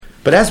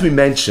But as we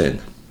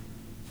mentioned,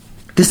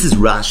 this is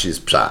Rashi's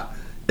pshat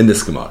in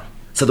this Gemara.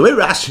 So the way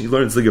Rashi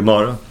learns the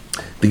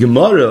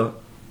Gemara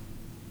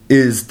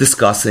is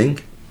discussing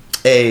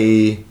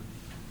a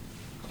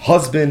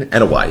husband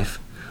and a wife,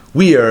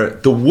 where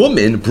the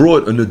woman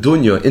brought a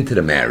nedunya into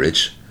the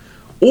marriage.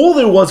 All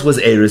there was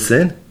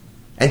Erusin,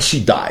 and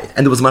she died.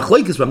 And there was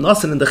machlokes Rav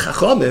Nosson and the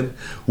Chachamim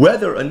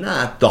whether or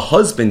not the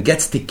husband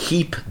gets to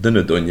keep the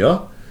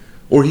nedunya,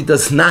 or he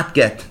does not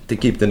get to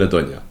keep the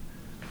nedunya.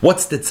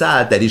 What's the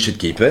tzad that he should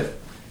keep it?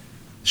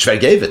 Shver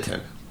gave it to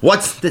him.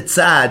 What's the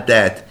tzad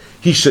that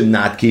he should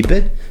not keep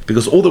it?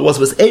 Because all there was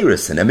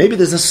Erusin. And maybe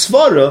there's a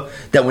svara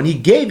that when he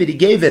gave it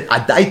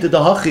adaita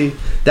dahachi,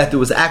 that there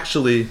was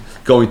actually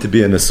going to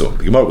be a nesuin.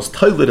 The Gemara was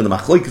toilet in the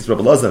machlokes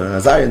Rabbi Lazar and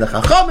Azariah and the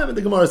Chachamim, and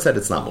the Gemara said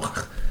it's not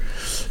muchach.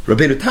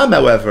 Rabbeinu Tam,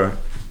 however,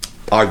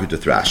 argued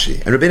with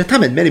Rashi. And Rabbeinu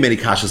Tam had many, many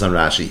kashas on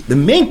Rashi. The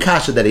main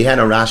kasha that he had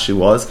on Rashi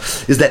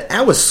is that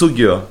our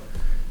sugya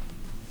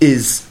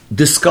is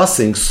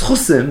discussing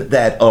schusim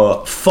that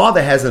a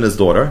father has in his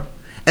daughter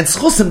and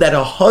schusim that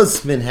a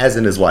husband has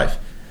in his wife.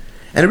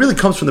 And it really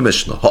comes from the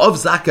Mishnah. Ha'ov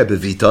zaka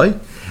bevitoi.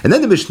 And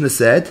then the Mishnah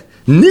said,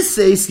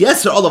 Niseis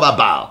yeser olav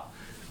abal.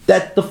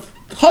 That the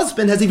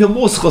husband has even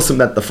more schusim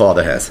than the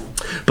father has.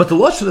 But the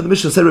lashon of the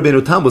Mishnah said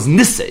Rabbeinu Tam was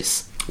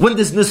Niseis. When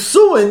there's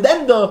nesuin,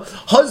 then the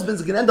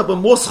husband's going to end up with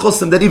more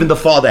schusim than even the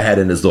father had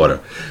in his daughter.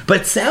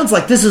 But it sounds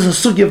like this is a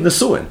sugya of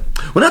nesuin.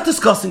 We're not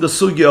discussing a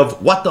sugya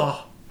of what the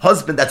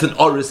husband that's an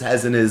oris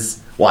has in his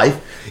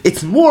wife.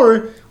 It's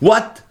more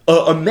what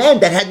a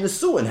man that had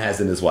nesuin has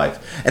in his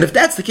wife. And if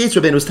that's the case,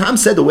 Rabbeinu Tam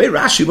said the way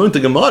Rashi learned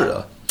the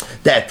Gemara,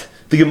 that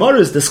the Gemara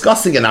is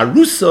discussing an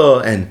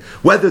arusa and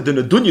whether the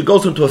nedunya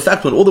goes into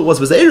effect when all there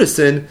was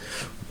Erusin.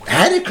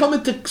 How did it come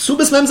into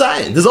Ksubas Mem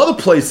Zayin? There's other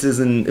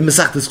places in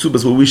Masechtas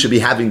Ksubas where we should be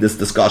having this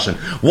discussion.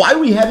 Why are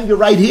we having it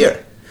right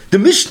here? The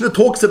Mishnah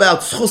talks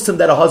about schusim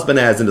that a husband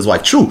has in his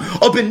wife. True.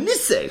 Or ben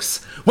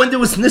niseis, when there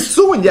was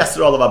nesuin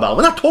yesterday all about.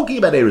 We're not talking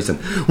about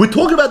Erusin. We're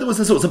talking about there was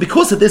nesuin. So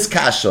because of this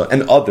kasha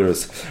and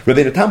others,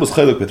 Rabbeinu Tam was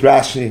cheluk with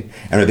Rashi,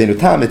 and Rabbeinu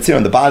Tam, it's here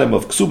on the bottom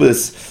of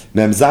Ksubas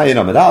Mem Zayin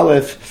Amud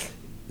Aleph,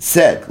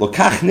 said,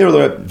 Lokach nir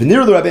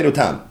Rabbeinu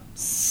Tam.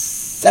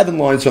 7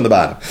 lines from the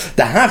bottom.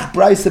 The hach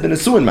brayse ben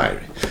nesuin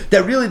ma'iri.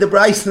 That really the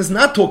brayse is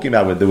not talking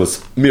about when there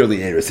was merely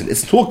Erusin.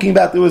 It's talking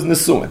about there was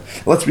nesuin.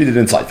 Let's read it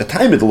inside. The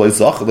time of the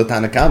loizach the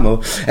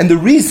Tanakama, and the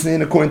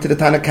reason according to the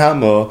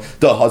Tanakama,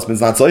 the husband's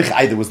not zoich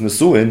either was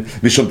nesuin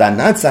mishum da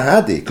nan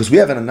sahadi, because we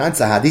have an nan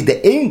sahadi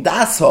the ein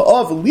das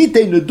ha'av lite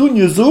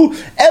nedunya zu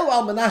el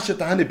al manashe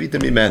tahane bita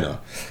mimena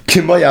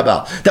kimoy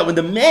abal. That when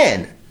the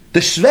man,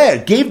 the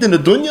shver, gave the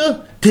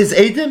nedunya to his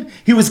Eidim,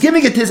 he was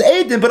giving it to his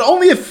Eidim, but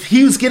only if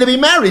he was going to be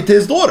married to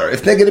his daughter,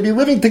 if they're going to be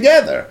living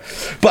together.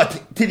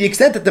 But to the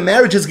extent that the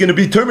marriage is going to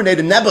be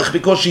terminated nebuch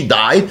because she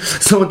died,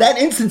 so in that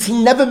instance,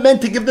 he never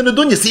meant to give the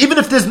nedunya. So even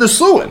if there's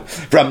nesuin,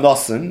 Rav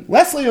Nosson,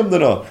 Leslie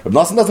Umdana, Rav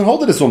Nosson doesn't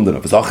hold it as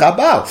Umdana,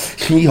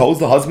 he holds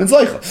the husband's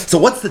Eicha. So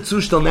what's the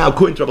tzushtal now,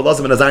 according to Rabbi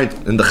Lazar and Azariah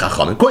in the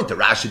Chacham? According to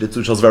Rashi, the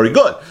tzushtal is very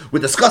good. We're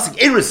discussing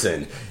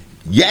Erusin.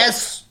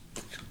 Yes,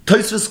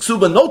 Toisves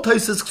Ksuba, no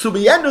Toisves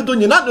Ksuba, yeah,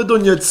 Nedunya, not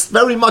Nedunya, it's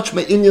very much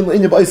my Inyan,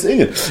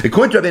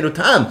 according to Rabbeinu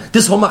Tam,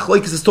 this whole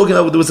machlokes is talking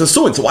about there was a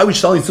suin. So why we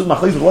telling you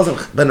machlokes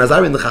wasn't Ben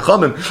Azariah in the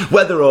Chachamim,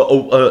 whether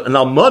an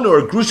alman or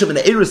a grushav and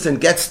an Erusin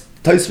gets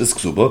Toisves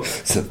Ksuba,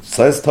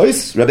 says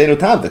Tois, Rabbeinu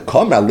Tam, the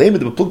Kamra, Lema,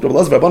 the Bepluk, Rabbi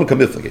Lazar, Rabban,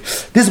 Kamiflagi.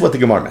 This is what the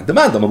Gemara meant. The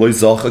man, the Maloi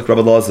Zachak,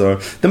 Rabbi Lazar,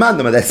 the man,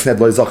 the Madesned,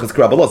 Loi Zachak,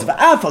 Rabbi Lazar, the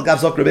Afal Gav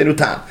Zach, Rabbeinu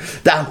Tam.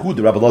 The Ahud,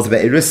 the Rabbi Lazar,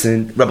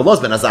 Erusin, Rabbi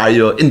Lazar, Ben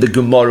Azariah, in the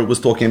Gemara was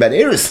talking about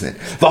Erusin.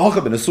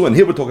 V'hocha ben Nesuin,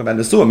 here we're talking about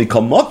Nesuin,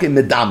 Mikamak in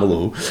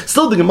Medamalu.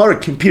 Still the Gemara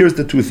compares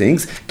the two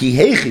things.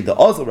 Kihechi, the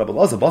Azal, Rabbi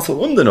Lazar, Basal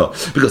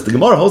Umdana. Because the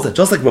Gemara holds that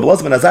just like Rabbi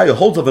Lazar, Ben Azariah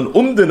holds of an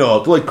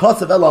Umdana, like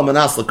Kasav Ela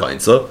Manasla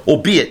Kainsa,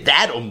 albeit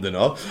that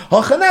Umdana,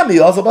 Hachanami,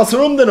 Azal Basal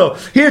Umdana.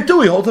 Here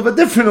too, he holds of a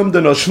different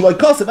umdana.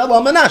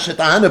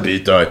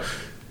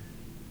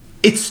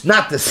 It's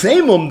not the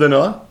same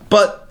umdana,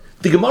 but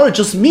the Gemara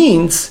just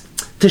means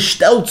to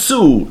shtel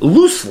zu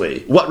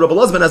loosely what Rabbi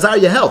Lazar ben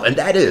Azariah held, and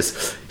that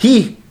is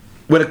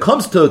when it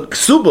comes to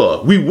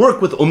ksuba, we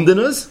work with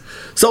umdanas.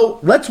 So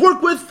let's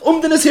work with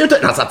umdanas here.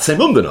 That's not the same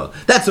umdana.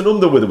 That's an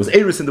umdana where there was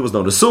Erusin, there was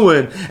no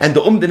nesuin, and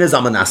the umdan is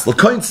amanas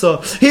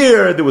l'koinsa.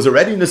 Here there was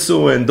already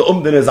nesuin. The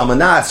umdan is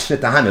amanas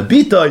shnetahana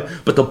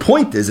bitay. But the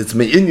point is, it's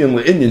me'inyan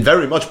le'inyan,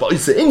 very much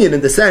ba'isa inyan in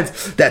the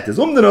sense that there's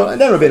umdana,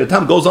 and then Rabbeinu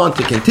Tam goes on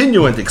to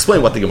continue and to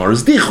explain what the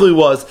Gemara's dichlui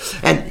was,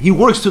 and he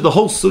works through the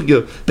whole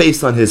sugya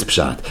based on his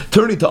pshat.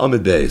 Turning to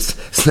Amud Beis,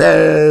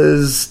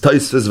 says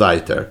Tosfos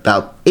weiter,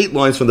 about 8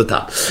 lines from the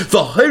top. This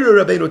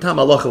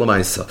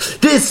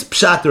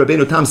pshat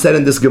Rabbeinu Tam said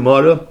in this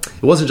Gemara,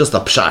 it wasn't just a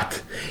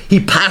pshat. He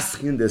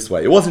passed in this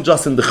way. It wasn't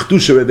just in the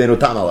Chedusha Rabbeinu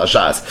Tam al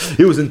Hashas.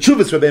 It was in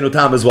Chuvas Rabbeinu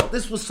Tam as well.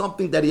 This was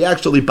something that he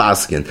actually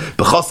passed in.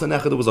 B'chasan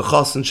echad, there was a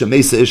chasan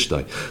shemeisa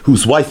ishtay,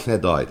 whose wife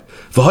had died.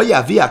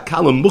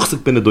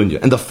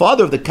 And the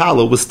father of the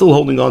kala was still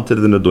holding on to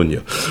the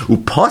nedunya.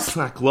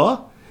 Upasnak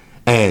la,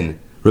 and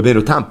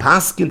Rabbeinu Tam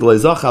passed in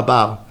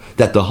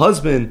that the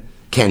husband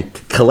can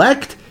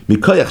collect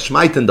Mikoyach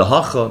Shmaiten the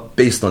Hacha,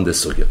 based on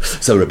this sugya.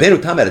 So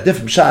Rabbeinu Tam had a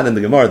different pshat in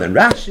the Gemara than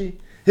Rashi.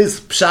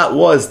 His pshat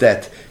was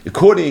that,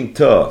 according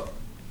to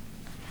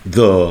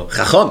the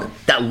Chachamim,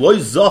 that loy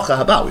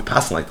zocha haba, we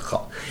pass like the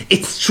Chacham.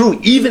 It's true,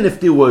 even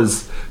if there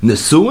was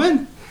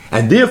Nesuin,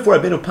 and therefore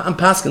Rabbeinu Tam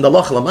passed in the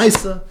Halacha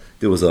L'maisa,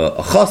 there was a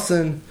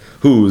Chassan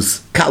whose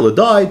Kala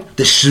died,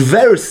 the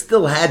Shver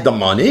still had the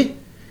money,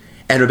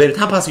 and Rabbeinu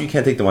Tam passed, you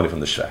can't take the money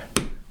from the Shver.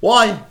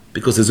 Why?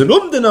 Because there's an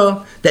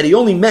umdana that he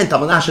only meant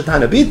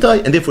Amanashatana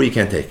Bitai, and therefore you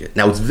can't take it.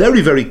 Now it's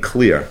very, very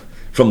clear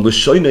from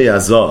L'shoinei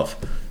Yazav,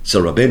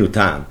 so Rabbeinu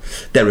Tam,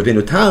 that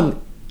Rabbeinu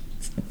Tam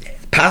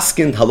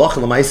paskined halacha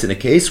l'maisa in a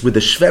case where the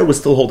shver was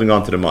still holding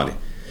on to the money.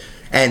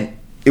 And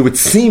it would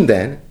seem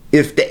then,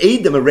 if the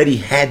Edom already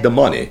had the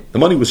money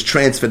was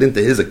transferred into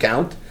his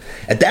account,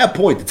 at that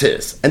point it's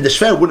his, and the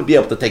shver wouldn't be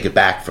able to take it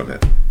back from him.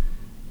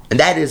 And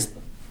that is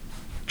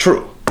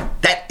true.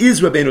 That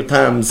is Rabbeinu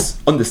Tam's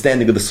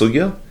understanding of the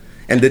sugya,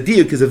 and the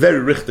diuk is a very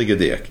richtige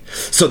diuk.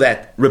 So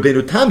that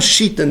Rabbeinu Tam's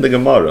sheet in the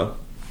Gemara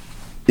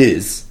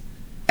is,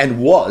 and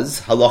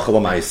was, halacha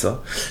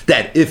l'maisa,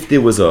 that if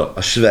there was a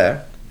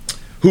shver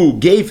who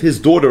gave his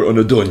daughter an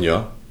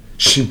adunya,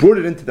 she brought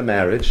it into the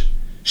marriage,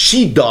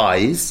 she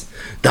dies,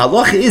 the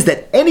halacha is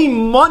that any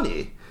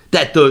money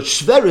that the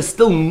shver is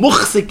still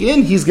muchsik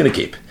in, he's going to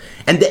keep.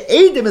 And the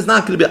Edom is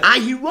not going to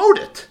be, he wrote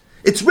it.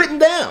 It's written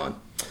down.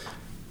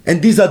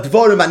 And these are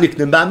dvarim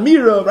aniknim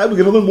ba'amira, right? We're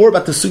going to learn more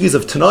about the sugis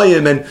of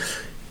Tanayim, and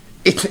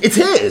it's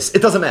his.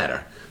 It doesn't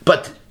matter.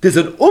 But there's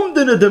an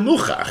umdana de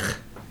muchach.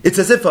 It's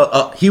as if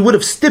he would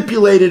have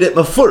stipulated it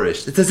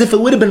mafurish. It's as if it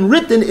would have been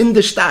written in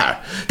the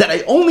shtar that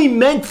I only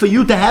meant for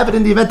you to have it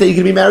in the event that you're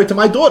going to be married to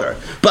my daughter.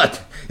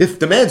 But if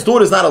the man's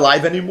daughter is not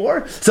alive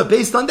anymore, so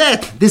based on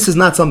that, this is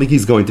not something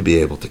he's going to be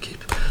able to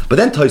keep. But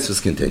then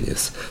Tosfos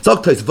continues.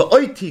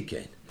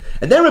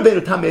 And then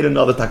Rabbeinu Tam made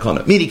another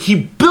takana, meaning he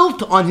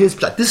built on his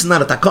pshat. This is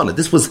not a takana.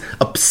 This was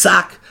a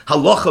psak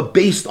halacha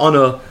based on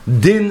a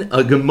din,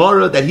 a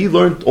gemara that he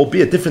learned,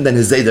 albeit different than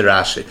his Zayda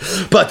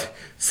Rashi. But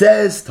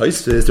says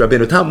Tosfos,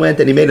 Rabbeinu Tam went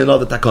and he made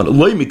another takana.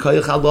 Loi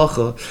mikayach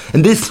halacha,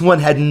 and this one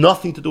had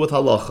nothing to do with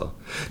halacha.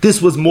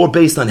 This was more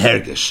based on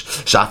hergish.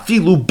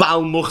 Shafilu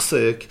bal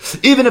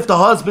muchsik. Even if the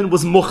husband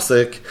was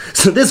muchsik,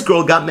 so this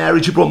girl got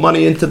married, she brought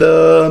money into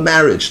the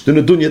marriage, the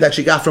nedunya that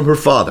she got from her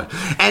father,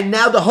 and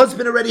now the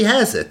husband already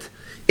has it.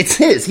 It's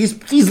his.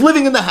 He's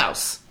living in the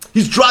house.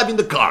 He's driving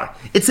the car.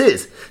 It's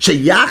his.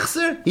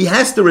 Sheyachzer, he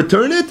has to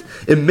return it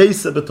in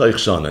Meisa b'toich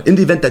shana, in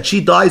the event that she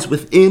dies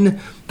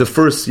within the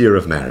first year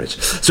of marriage.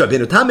 So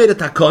Rabbeinu Tam made a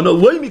takana,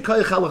 loy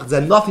mikayach halach,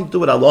 that had nothing to do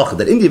with halacha,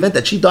 that in the event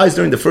that she dies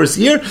during the first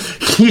year,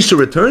 he should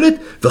return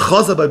it.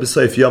 V'chaza by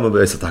b'soif yamav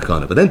b'esa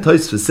takana. But then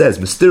Tosfos says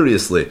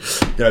mysteriously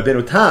that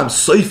Rabbeinu Tam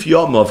soif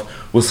yamav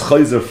was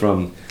chayzer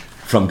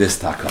from this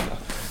takana.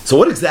 So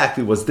what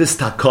exactly was this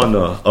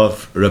takana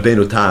of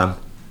Rabbeinu Tam?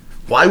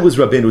 Why was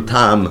Rabbeinu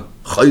Tam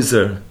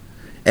chayzer?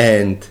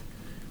 And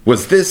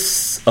was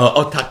this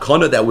a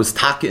takana that was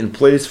taka in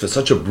place for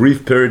such a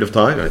brief period of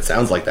time? And it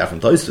sounds like that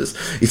from Tosfos.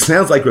 It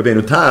sounds like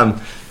Rabbeinu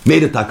Tam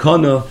made a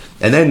takana,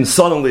 and then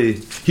suddenly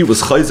he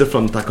was chayzer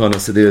from takana.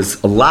 So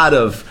there's a lot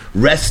of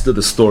rest of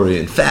the story.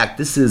 In fact,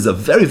 this is a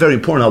very, very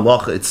important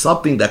halacha. It's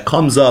something that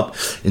comes up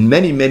in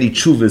many, many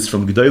tshuvas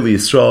from Gedolei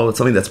Yisrael. It's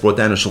something that's brought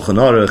down in Shulchan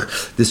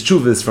Aruch. This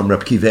tshuvas from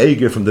Reb Kiva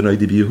Eiger, from the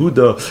Noida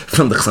Yehuda,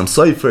 from the Chassam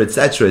Sofer,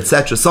 etc.,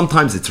 etc.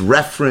 Sometimes it's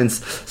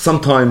referenced.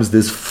 Sometimes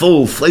there's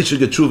full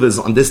fleishige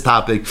tshuvas on this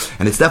topic,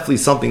 and it's definitely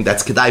something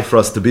that's kedai for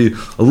us to be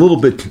a little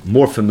bit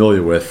more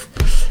familiar with.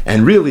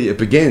 And really, it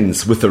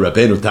begins with the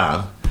Rabbeinu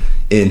Tam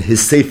in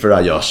his Sefer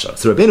HaYashar.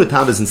 So Rabbeinu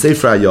Tam is in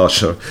Sefer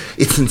HaYashar.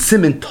 It's in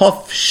Siman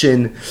Tov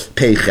Shin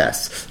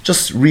Peiches.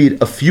 Just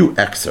read a few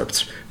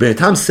excerpts. Rabbeinu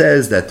Tam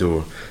says that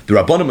the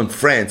Rabbanim in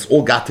France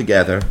all got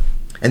together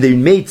and they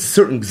made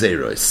certain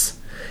gzeros.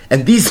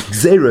 And these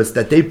gzeros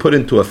that they put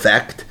into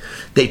effect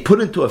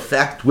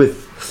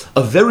with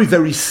a very,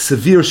 very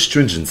severe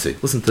stringency.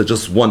 Listen to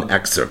just one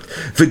excerpt.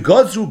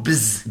 V'gazru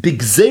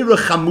b'gzera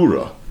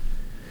chamura.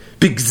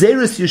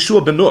 B'gzeres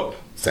Yeshua ben Nun.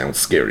 Sounds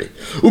scary.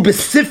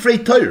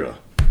 Ubesifrei Torah.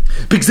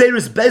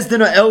 B'gzeres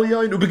bezdin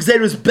ha'elyon,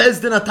 ub'gzeres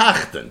bezdin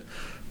ha'tachten.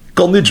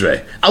 Kol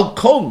nidre. Al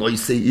kol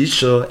noisei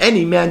isha,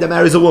 any man that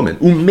marries a woman.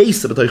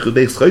 Umeisa b'toichu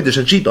beis chodesh,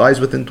 and she dies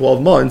within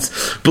 12 months.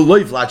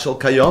 B'loi vlad shel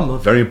kayama.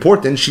 Very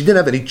important. She didn't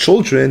have any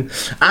children.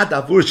 Ad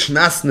avur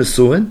shnas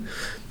nesuin.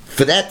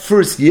 For that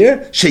first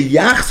year,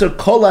 sheyachzer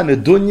kol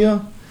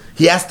ha'nedunya.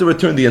 He has to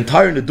return the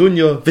entire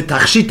nedunya,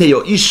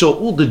 v'tachshitei isha,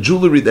 all the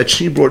jewelry that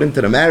she brought into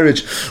the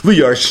marriage,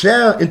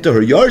 v'yarsheh, into her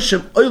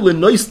yarshim, oile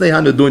noisnei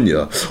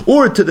hanedunya,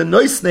 or to the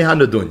noisnei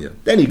hanedunya.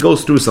 Then he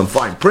goes through some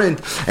fine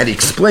print, and he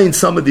explains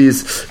some of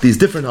these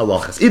different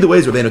halachas. Either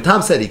way, Rabbeinu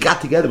Tam said he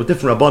got together with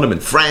different rabbanim in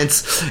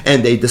France,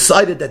 and they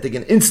decided that they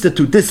can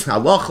institute this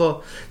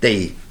halacha.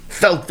 They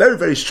felt very,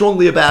 very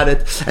strongly about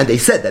it, and they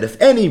said that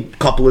if any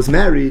couple is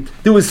married,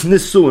 there was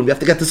nisuin, we have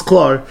to get this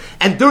klar,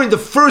 and during the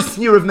first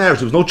year of marriage,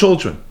 there was no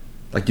children.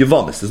 Like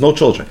Yavamis, there's no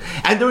children.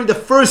 And during the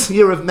first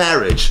year of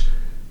marriage,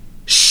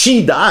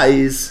 she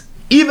dies,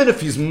 Even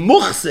if he's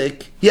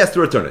muchsik, he has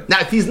to return it. Now,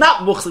 if he's not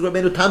muchsik,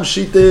 Rabbeinu Tam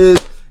Shita is,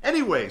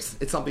 anyways,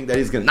 it's something that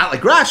he's going to, not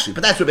like Rashi,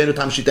 but that's Rabbeinu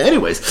Tam Shita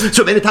anyways.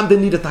 So Rabbeinu Tam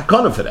didn't need a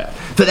takana for that.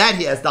 For that,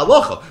 he has the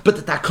halacha. But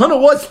the takana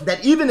was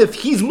that even if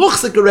he's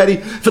muchsik already,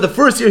 for the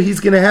first year, he's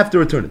going to have to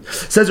return it.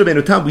 Says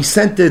Rabbeinu Tam, we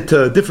sent it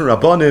to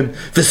different rabbanim.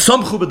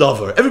 V'samchu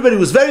b'davar. Everybody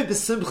was very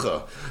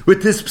besimcha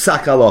with this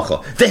psak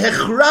halacha.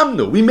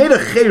 V'hechramnu. We made a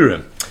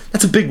chayrim.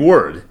 That's a big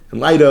word. In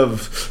light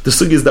of the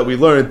sugyas that we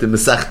learned in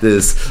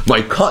Masechtas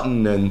My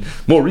Cotton and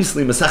more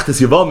recently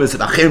Masechtas Yavamis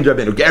about Cherem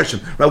Rabbeinu Gershom,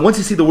 right? Once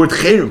you see the word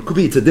Cherem, could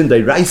be it's a din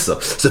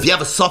deraisa. So if you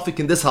have a suffix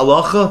in this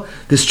halacha,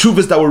 there's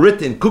chuvas that were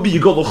written. Could be you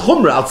go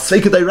l'chumra out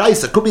sveika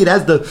deraisa. Could be it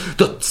has the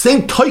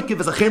same toikiv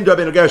as a Cherem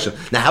Rabbeinu Gershom.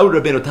 Now, how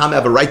would Rabbeinu Tam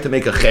have a right to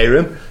make a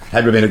Cherem?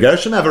 Had Rabbeinu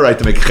Gershom have a right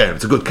to make a Cherem?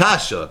 It's a good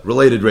kasha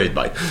related raid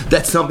by.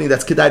 That's something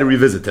that's kedai to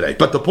revisit today.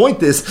 But the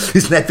point is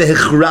that the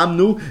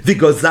hechramnu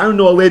v'gozarnu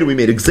aleinu, we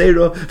made a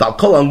gzeira v'al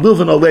kol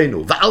anluvan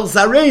aleinu v'al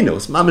zareinu.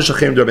 It's mamish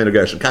Cherem Rabbeinu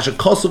Gershom. Kasha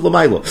kosov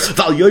l'maylo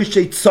v'al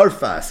yoshei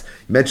tzarfas.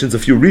 He mentions a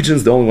few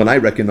regions. The only one I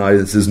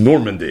recognize is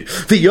Normandy.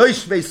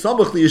 V'yoshvei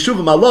samach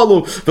liyeshuvim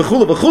alalu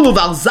v'chulu v'chulu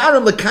v'al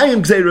zaram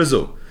l'kayim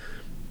gzeirazu.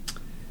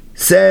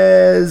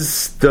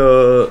 Says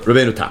the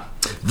Rabbeinu Tam.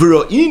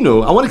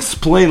 V'ro'inu, I want to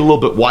explain a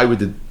little bit why we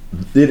did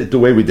it the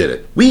way we did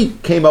it. We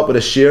came up with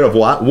a share of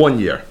what? 1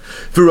 year.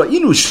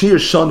 V'ro'inu shir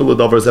shanu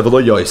l'davar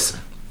zevelo yois.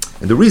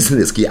 And the reason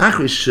is ki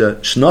achrish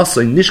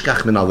shnasai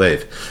nishkach min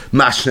alev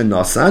mashne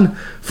nasan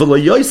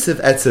v'lo yosef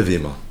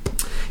etzevima.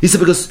 He said,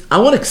 because I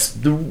want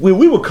to, where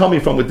we were coming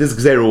from with this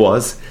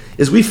gzera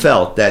is we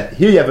felt that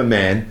here you have a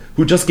man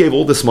who just gave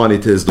all this money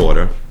to his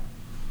daughter,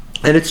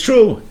 and it's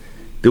true,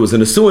 there was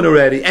an asuin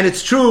already, and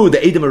it's true,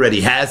 the Edom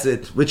already has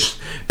it, which,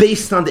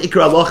 based on the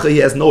Ikra Halacha, he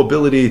has no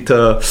ability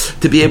to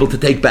be able to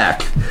take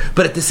back.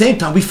 But at the same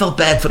time, we felt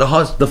bad for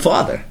the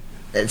father.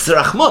 It's the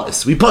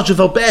Rachmanis. We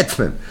felt bad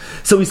for him.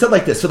 So we said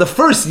like this, for the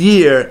first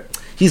year,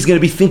 he's going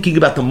to be thinking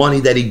about the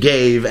money that he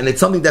gave, and it's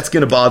something that's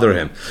going to bother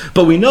him.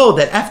 But we know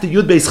that after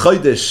Yud Beis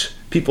Chodesh,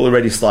 people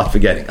already start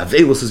forgetting.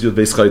 Avelus is Yud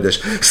Beis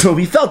Chodesh. So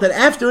we felt that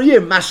after a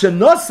year, Masha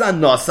Nosan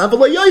Nosan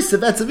v'lo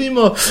Yosef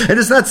etzavimo, and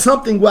it's not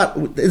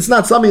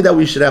something that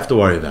we should have to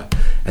worry about.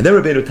 And then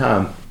Rabbeinu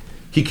Tam,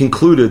 he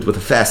concluded with a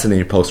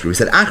fascinating poster. He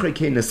said, Achrei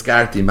kein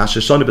neskarti, Masha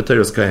shoni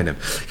b'Teiros Kohanim.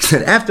 He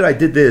said, after I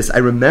did this, I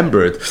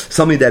remembered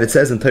something that it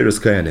says in Teiros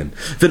Kohanim.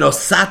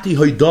 V'nosati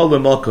hoidah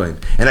l'malkoim.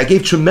 And I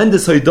gave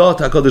tremendous hoidah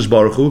to HaKadosh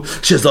Baruch Hu,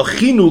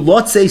 shezochinu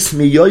lotzeis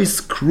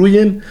miyois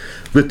kruyim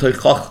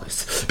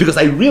v'toichachos. Because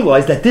I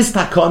realized that this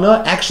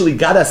takana actually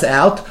got us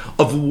out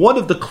of one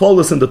of the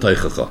klolos in the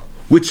Teichacha.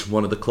 Which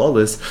one of the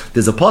klolos?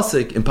 There's a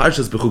pasuk in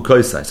Parshas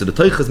Bechukoisai. So the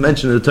Teichach is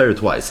mentioned in the Torah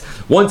twice.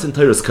 Once in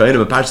Teiras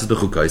Kohanim in Parshas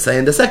Bechukoisai,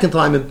 and the second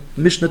time in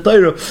Mishnah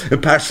Torah in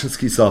Parshas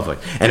Kisavai.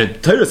 And in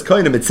Teiras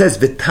Kohanim it says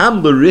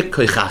V'tam l'rik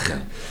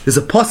koichachem. There's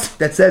a pasuk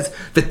that says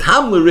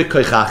V'tam l'rik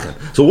koichachem.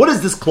 So what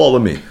does this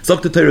klala mean?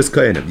 Zok to Teiras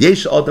Kohanim.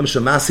 Yesh adam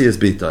shemasi es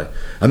bitai.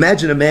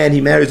 Imagine a man, he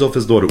marries off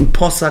his daughter.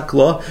 Upasak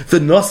la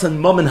v'nosan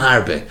mamen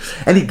harbe.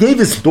 And he gave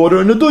his daughter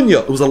a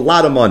dunya. It was a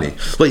lot of money.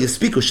 Well, you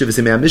speak of Shiva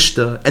Simei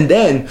HaMishta, and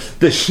then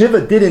the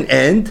Shiva didn't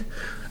end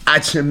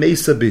until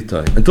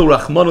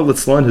Rachmana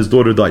Litzlan, his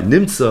daughter, died.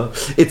 Nimtza,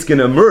 it's going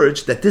to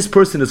emerge that this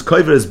person is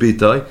koiver as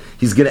bitai.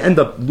 He's going to end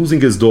up losing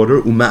his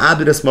daughter. He's going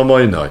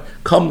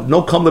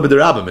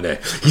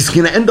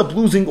to end up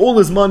losing all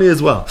his money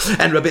as well.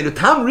 And Rabbeinu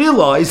Tam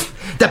realized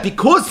that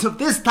because of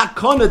this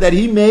takana that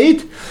he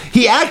made,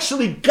 he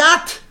actually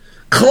got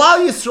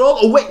Klal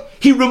Yisrael away.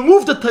 He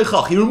removed the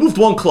teichach. He removed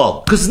one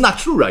klal because it's not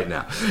true right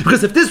now.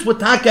 Because if this would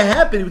taka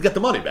happen, he would get the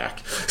money back.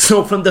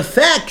 So from the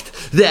fact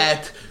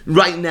that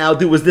right now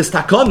there was this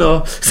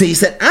takana, so he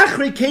said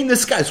achrei kein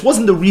neskarti. This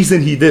wasn't the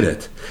reason he did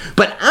it,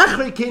 but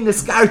achrei kein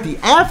neskarti.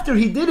 After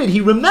he did it, he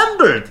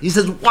remembered. He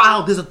says,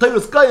 "Wow, there's a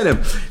Teiros Kohanim."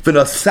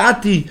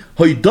 V'nasati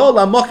hoidol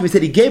hamakim. He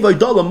said he gave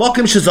hoidol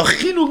hamakim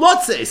shezachinu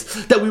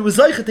lotzes, that we were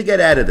zeicha to get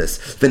out of this.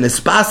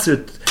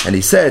 V'nespasert, and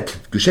he said,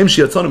 "Gushem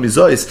shiyatzonu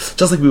mizois."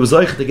 Just like we were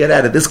zeicha to get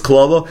out of this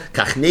klala. We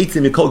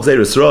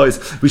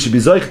should be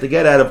zoich to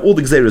get out of all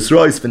the gzeres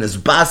rois,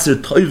 v'nesbaser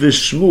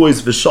toivish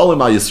shmuos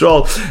v'shalom al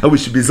Yisrael, and we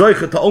should be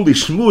zoich to only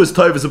shmuos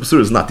toivis and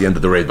b'suras. Not the end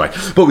of the raid by,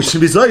 but we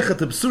should be zoich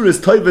to b'suras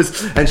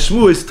toivis and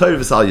shmuos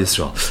toivis al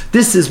Yisrael.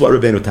 This is what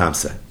Rabbeinu Tam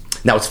said.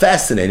 Now it's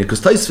fascinating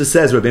because Tosfos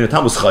says Rabbeinu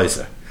Tam was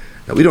chayzer.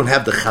 Now we don't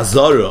have the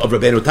chazara of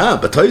Rabbeinu Tam,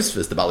 but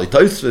Tosfos, the Bali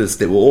Tosfos,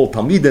 they were all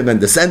Talmidim and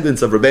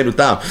descendants of Rabbeinu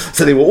Tam,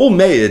 so they were all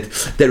made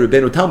that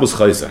Rabbeinu Tam was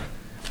chayzer.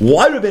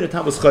 Why Rabbeinu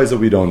Tam was chayzer,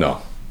 we don't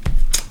know.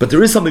 But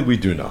there is something we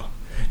do know.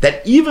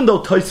 That even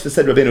though Tosfos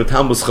said Rabbeinu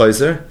Tam was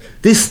chayzer,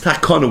 this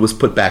takana was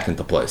put back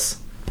into place.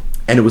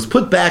 And it was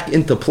put back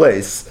into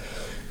place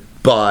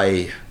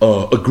by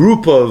a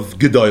group of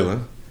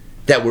Gedolim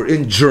that were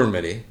in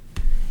Germany.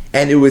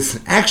 And it was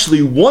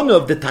actually one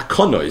of the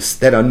takanos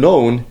that are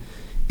known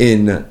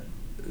in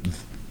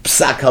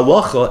Psak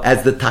Halacha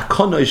as the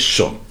takanos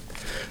Shum.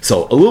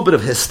 So a little bit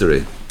of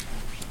history.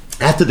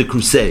 After the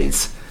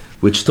Crusades,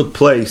 which took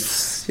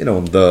place, in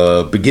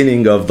the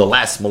beginning of the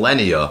last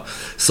millennia.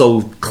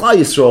 So Klal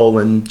Yisrael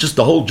and just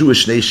the whole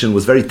Jewish nation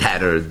was very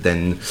tattered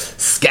and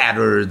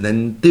scattered,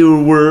 and there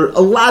were a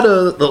lot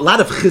of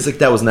chizuk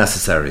that was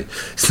necessary.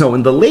 So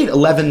in the late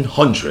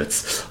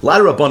 1100s, a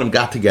lot of Rabbanim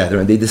got together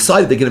and they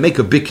decided they're going to make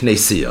a big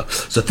Knessia.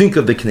 So think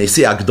of the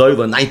Knessia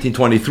Agdoila in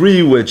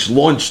 1923, which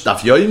launched Daf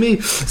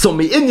Yomi. So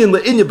me'inyan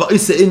le'inyan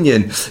ba'isa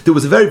inyan, there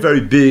was a very,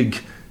 very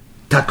big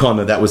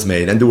takana that was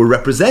made, and there were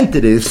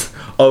representatives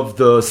of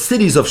the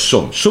cities of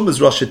Shum. Shum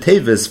is Rosh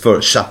Tevis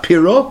for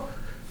Shapiro,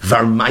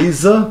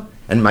 Varmaiza,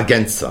 and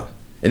Magenza.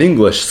 In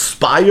English,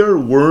 Spire,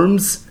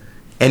 Worms,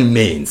 and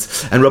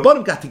Mains. And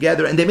Rabbanim got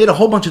together and they made a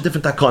whole bunch of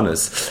different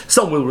takanas.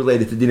 Some were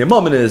related to Dinei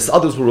Mamonis,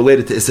 others were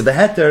related to Issa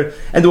V'Heter,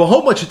 and there were a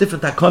whole bunch of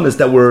different takanas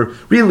that were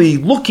really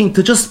looking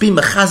to just be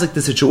mechazik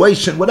the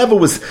situation, whatever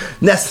was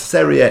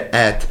necessary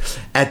at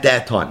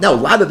that time. Now,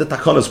 a lot of the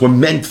takanas were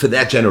meant for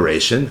that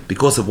generation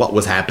because of what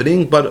was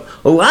happening, but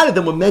a lot of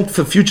them were meant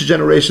for future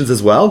generations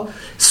as well.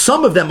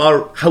 Some of them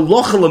are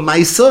halacha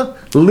l'maisa,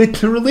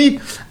 literally,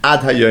 ad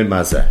hayom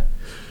hazeh.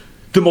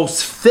 The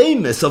most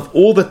famous of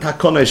all the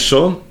takanai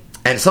shum,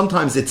 and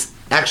sometimes it's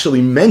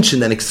actually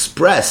mentioned and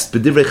expressed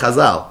b'divrei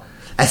Chazal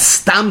as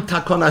stam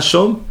takana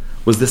shum,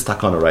 was this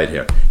takana right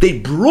here. They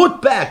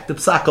brought back the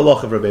Psak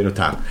Halacha of Rabbeinu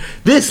Tam.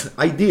 This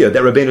idea that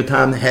Rabbeinu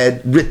Tam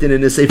had written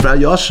in his Sefer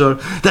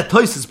HaYashar, that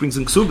Tosfos brings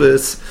in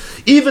Ksubis,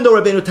 even though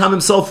Rabbeinu Tam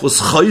himself was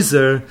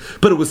chayzer,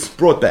 but it was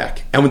brought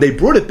back. And when they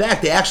brought it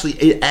back, they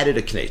actually added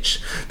a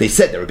knetch. They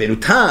said that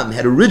Rabbeinu Tam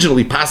had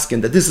originally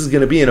paskin that this is going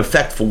to be in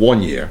effect for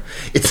 1 year.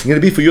 It's going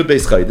to be for Yud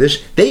Beis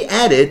Chodesh. They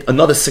added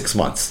another 6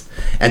 months.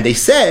 And they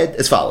said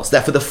as follows,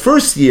 that for the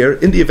first year,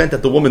 in the event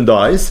that the woman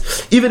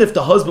dies, even if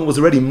the husband was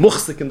already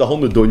muchzik in the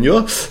whole Nedunya,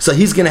 so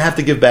he's going to have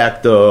to give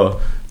back the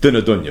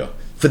Nedunya.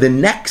 For the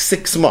next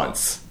 6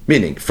 months,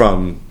 meaning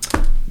from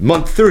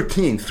month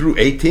 13 through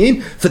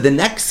 18, for the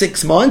next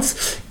 6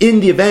 months, in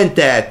the event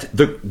that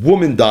the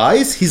woman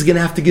dies, he's going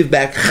to have to give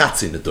back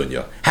chatzi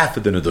Nedunya, half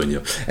of the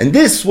Nedunya. And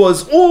this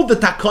was all the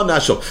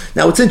takana shum.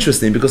 Now it's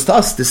interesting, because to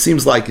us this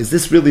seems like, is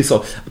this really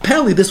so?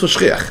 Apparently this was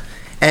shchiach.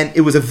 And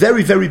it was a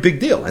very, very big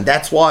deal. And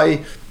that's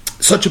why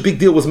such a big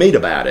deal was made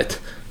about it.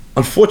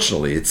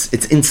 Unfortunately, it's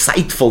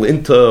insightful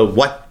into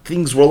what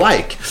things were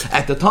like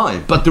at the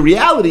time. But the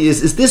reality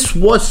is this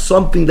was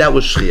something that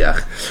was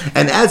shchiach.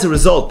 And as a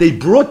result, they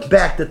brought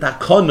back the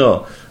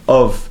takana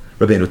of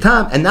Rabbeinu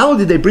Tam. And not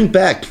only did they bring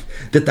back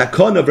the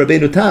takana of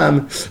Rabbeinu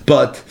Tam,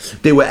 but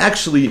they were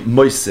actually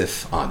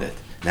moisif on it.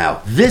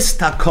 Now, this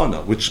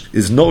takana, which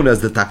is known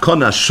as the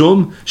takana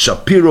Shum,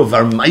 Shapiro,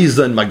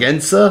 Varmaiza, and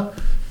Magenza,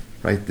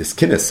 right, this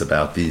kinnis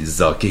about these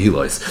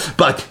kehilos.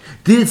 But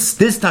this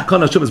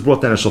takana shum is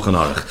brought down in Shulchan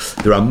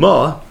Aruch. The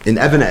Ramah in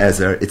Even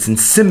HaEzer, it's in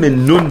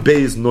Simin Nun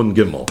Beis Nun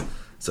Gimel.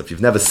 So if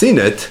you've never seen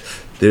it,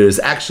 there's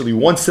actually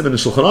one siman in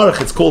Shulchan Aruch.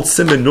 It's called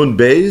Siman Nun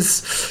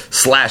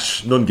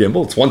Beis / Nun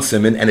Gimel. It's one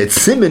siman, and it's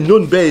Siman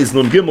Nun Beis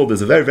Nun Gimel.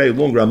 There's a very, very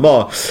long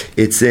Ramah.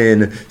 It's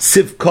in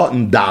Sivkot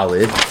and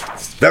Dalit.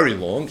 It's very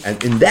long,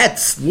 and in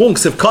that long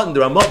Sivkot,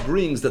 the Ramah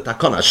brings the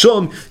Takana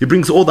Shum. He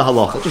brings all the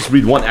halach. I'll just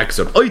read one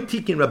excerpt. Oy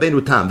tikin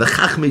Rabbeinu Tam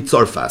v'chachmei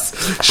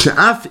tzorfas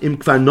she'af im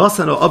kvar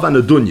nosan o avan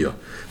adunya.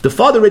 The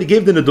father already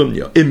gave the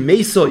Nedunya. Im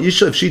Mesa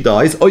Isha, if she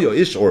dies, Oyo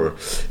Ish, or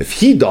if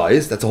he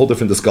dies, that's a whole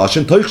different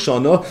discussion. Toich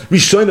Shana,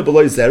 Rishona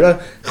B'loy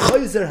Zera,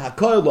 Chayzer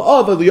Hakar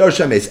La'ava L'Yar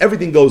Shames.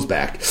 Everything goes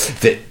back.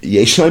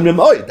 Yeshaim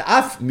Remoy,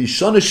 Da'af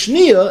Mishana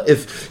Shnia,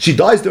 if she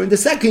dies during the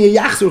second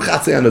year, Yachzur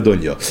Chatzei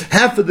Nedunya.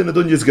 Half of the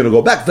Nedunya is going to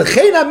go back.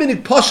 V'cheina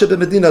Minig Pasha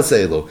B'Medina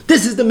Seilu.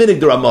 This is the Minig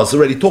the Ramah,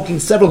 already talking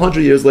several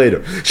hundred years later.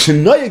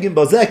 Shenoyagim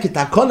Bazek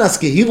Takonas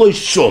Kehiloi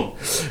Shum.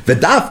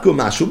 V'dafku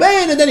Mashu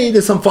Bein, and then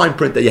there's some fine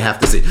print that you have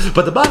to see.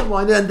 But the bottom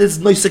line, and there's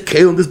nice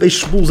kale, and there's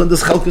beis shmuz, and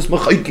there's chalkis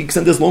machaykis,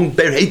 and there's long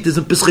bear hates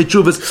and pischei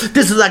tshuvas.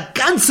 This is a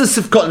ganze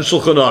sifkat in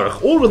Shulchan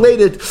Aruch, all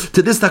related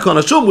to this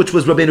takana shum, which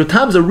was Rabbeinu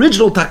Tam's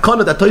original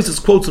takana that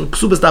Tosfos quotes in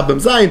Ksubas Daf Mem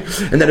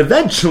Zayin, and then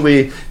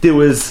eventually there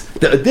was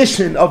the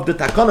addition of the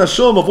takana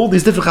shum of all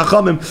these different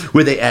chachamim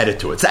where they added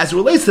to it. So as it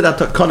relates to that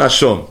takana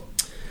shum,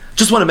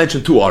 just want to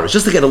mention 2 aras,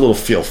 just to get a little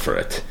feel for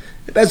it.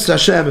 Bez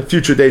Hashem, in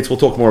future dates we'll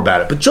talk more about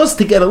it, but just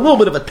to get a little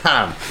bit of a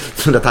tam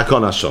from the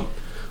takana shum.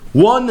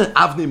 One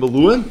Avnei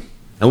Meluin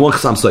and one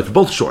Chasam Sofer,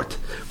 both short.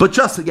 But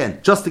just to get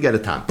a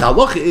time. The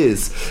halacha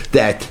is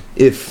that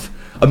if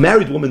a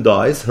married woman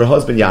dies, her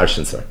husband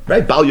yarshins her,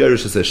 right? Bal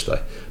Yerush is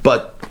Ishtai.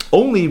 But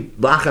only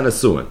Lachan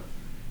Asuin,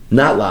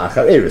 not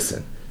Lachar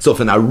Erisin. So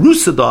if an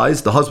Arusa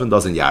dies, the husband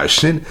doesn't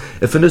yarshin.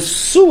 If an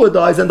Asua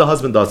dies, then the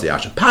husband does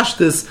yarshin.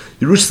 Pashtis,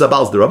 Yerush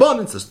Sabal's the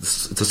Rabban, it's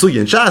a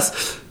Suya in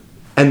Shas,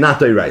 and not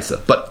the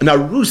Iraisa. But an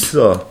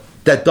Arusa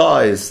that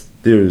dies,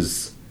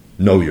 there's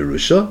no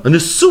Yerusha. And the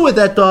Suah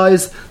that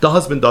dies, the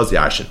husband does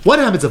Yarshin. What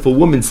happens if a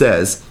woman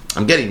says,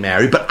 I'm getting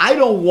married, but I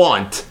don't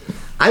want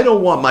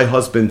my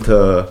husband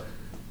to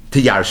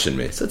Yarshin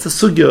me? So it's a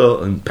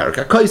Sugya in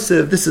Parak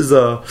HaKosev. This is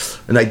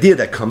an idea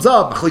that comes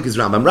up. Machlik is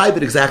Rambam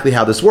Ravid, exactly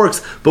how this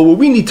works. But what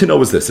we need to know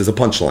is this, is a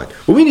punchline.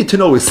 What we need to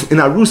know is, in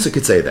Arusa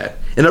could say that.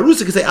 In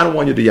Arusa could say, I don't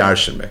want you to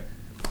Yarshin me.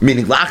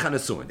 Meaning la'achan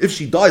nesuin. If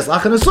she dies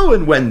la'achan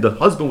nesuin, when the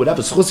husband would have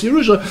a schus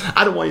Yerusha,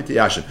 I don't want you to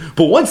yashin.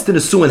 But once the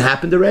nesuin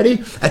happened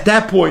already, at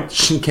that point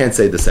she can't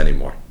say this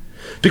anymore.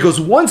 Because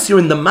once you're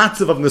in the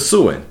matzav of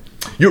nesuin,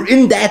 you're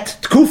in that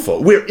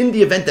tkufa, where in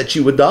the event that she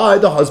would die,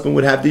 the husband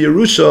would have the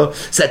Yerusha.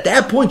 So at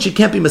that point she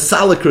can't be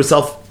masalik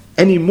herself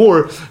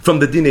anymore from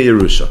the Dinei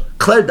Yerusha.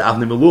 Kler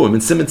Davne Meluim in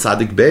Siman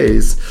Tzadik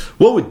Beis,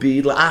 what would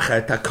be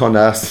La'achar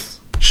Takonas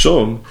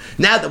Shum?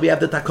 Now that we have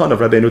the Takon of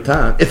Rabbeinu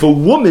Tam, if a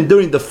woman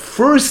during the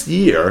first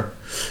year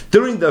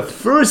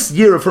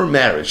of her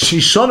marriage,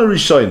 Shishana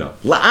Rishona,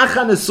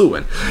 La'achar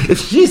Nesuin, if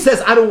she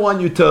says, I don't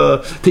want you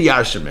to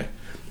yarshim me,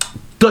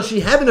 does she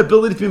have an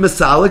ability to be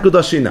masalik or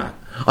does she not?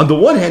 On the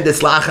one hand,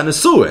 it's la'achan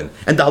nesuin,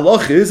 and the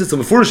halach is, it's a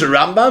mefurish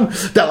Rambam,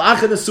 that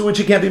la'achan nesuin,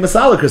 she can't be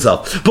masalik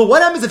herself. But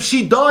what happens if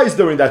she dies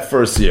during that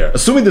first year?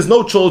 Assuming there's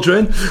no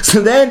children,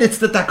 so then it's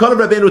the takon of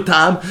Rabbeinu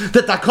Tam,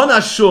 the takon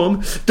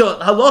hashum, the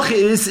halach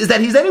is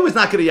that he's anyways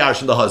not going to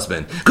yarshin the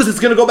husband, because it's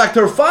going to go back to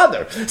her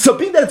father. So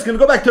being that it's going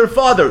to go back to her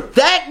father,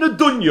 that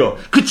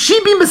nedunya, could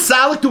she be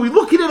masalik? Do we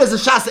look at it as a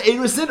shas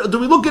erisin, or do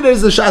we look at it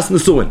as a shas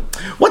nesuin?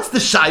 What's the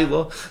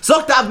shaila?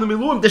 Zoktav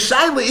nemiluim, the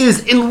shaila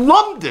is, in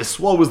lumdis,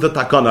 what was the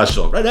takon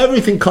hashum? Right,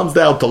 everything comes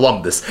down to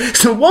lumdis.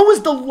 So what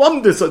was the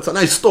lumdis? So it's a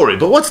nice story,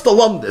 but what's the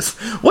lumdis?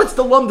 What's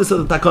the lumdis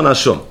of the takon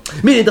hashum?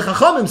 Meaning the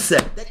chachamim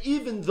said that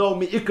even though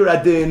mi'ikar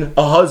adin,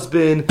 a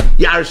husband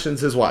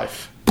yarshins his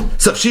wife,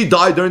 so if she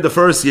died during the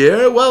first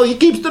year, well, he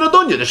keeps the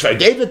nedunya. The shver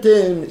gave it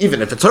to him,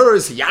 even if it's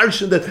hers, he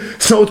yarshined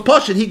it. So it's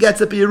pashut, he gets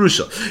it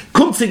b'Yerusha.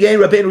 Kumtz again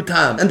Rabbeinu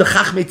Tam and the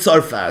Chachmei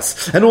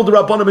Tzarfas and all the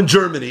Rabbanim in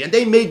Germany, and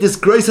they made this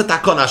grace at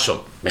takon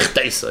hashum.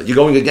 Mechteisa, you're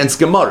going against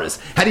Gemaras.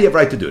 How do you have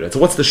right to do that? So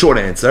what's the short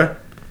answer?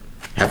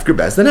 Hefker,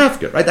 Bezdin,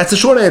 Hefker, right? That's the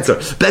short answer.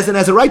 Bezdin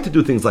has a right to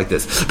do things like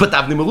this. But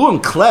Avnei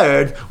Miluim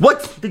declared,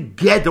 what's the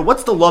gather,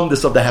 what's the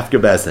lumdus of the Hefker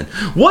Bezdin?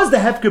 Was the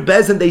Hefker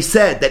Bezdin, they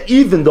said, that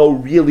even though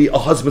really a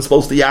husband's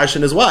supposed to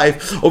yarshin his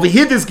wife, over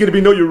here there's going to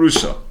be no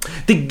Yerusha.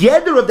 The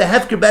gather of the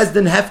Hefker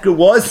Bezdin, Hefker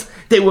was,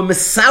 they were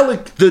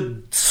mesalik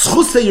the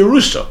schus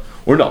Yerusha.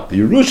 Or not, the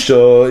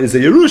Yerusha is a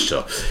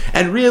Yerusha.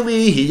 And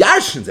really, he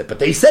yarshins it. But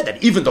they said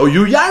that even though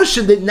you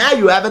yarshined it, now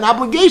you have an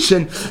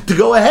obligation to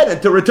go ahead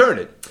and to return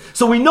it.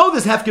 So we know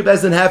this Hefker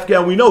Bezdin Hefker,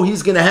 and we know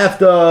he's going to have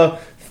to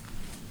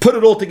put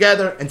it all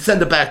together and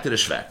send it back to the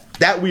shver.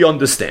 That we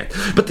understand.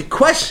 But the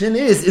question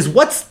is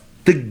what's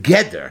the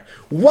gather?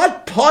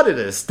 What part of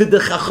this did the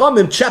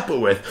Chachamim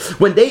chapel with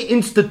when they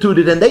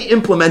instituted and they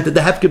implemented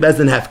the Hefker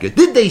Bezdin Hefker?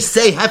 Did they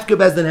say Hefker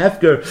Bezdin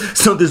Hefker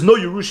so there's no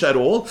Yerusha at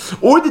all?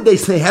 Or did they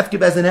say Hefker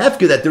Bezdin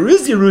Hefker that there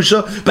is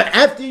Yerusha, but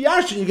after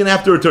Yarshin you're going to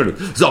have to return it?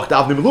 Zok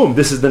Avnei Miluim,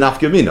 this is the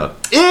nafkamina.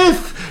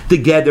 If the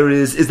gather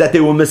is that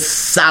they were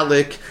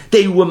mesalik,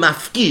 they were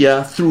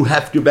mafkia through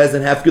Hefker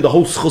Bezdin Hefker, the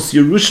whole schus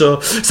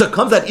Yerusha, so it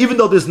comes out even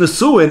though there's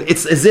Nesuin,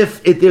 it's as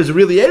if there's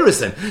really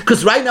Erison.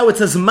 Because right now it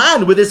says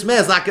man with this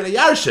man is not going to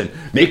Yarshin.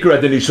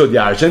 Maker then he should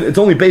yarshin. It's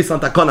only based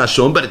on takon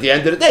hashum, but at the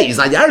end of the day, he's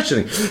not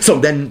yarshining. So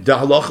then the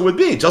halacha would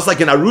be just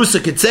like an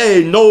arusa could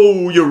say no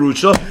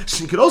Yerusha,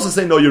 she could also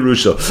say no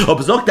Yerusha.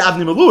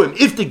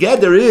 If the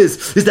gather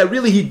is that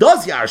really he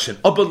does yarshin,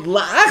 but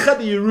la'achad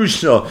the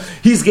Yerusha,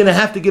 he's going to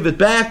have to give it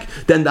back.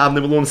 Then the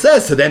Avnei Miluim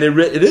says, so then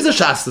it is a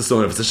shas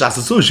nesuin. If it's a shas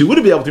nesuin, she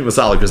wouldn't be able to be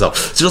masalik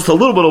herself. It's just a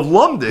little bit of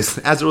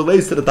lumdis as it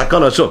relates to the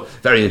takon hashum.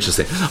 Very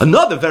interesting.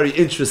 Another very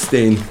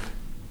interesting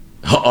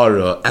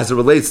ha'ara as it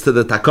relates to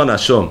the takon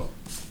hashum.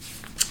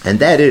 And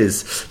that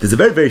is, there's a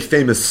very, very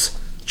famous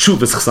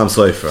Tshuvas Chassam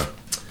Sofer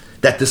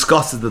that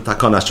discusses the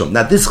Takon Hashum.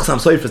 Now, this Chassam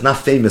Sofer is not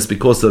famous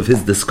because of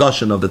his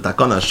discussion of the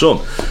Takon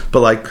Hashum, but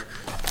like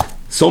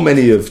so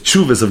many of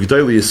Tshuvas of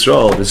Gedolei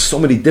Yisrael, there's so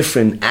many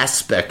different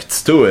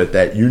aspects to it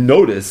that you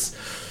notice,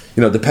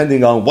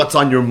 depending on what's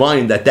on your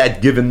mind at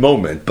that given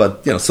moment.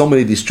 But, so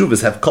many of these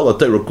Tshuvas have Kol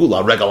HaTorah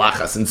Kula,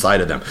 Regalachas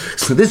inside of them.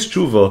 So this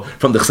Tshuva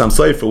from the Chassam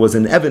Sofer was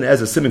in Even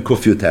Ezer Siman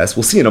Kuf Yutes.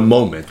 We'll see in a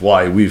moment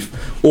why we've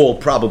all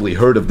probably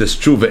heard of this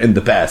Tshuva in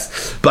the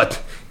past.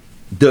 But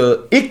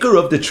the Ikar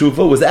of the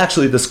Tshuva was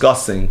actually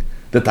discussing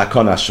the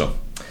Takon Hashum.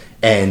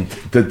 And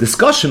the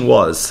discussion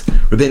was,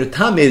 Rabbeinu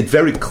Tam made it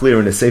very clear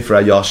in the Sefer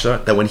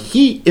HaYashar that when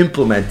he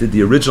implemented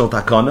the original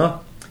Takana,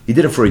 he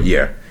did it for a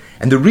year.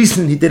 And the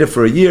reason he did it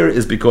for a year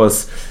is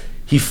because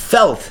he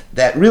felt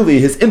that really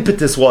his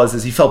impetus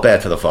is he felt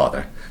bad for the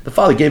father. The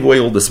father gave away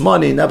all this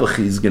money, Nebuch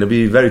is going to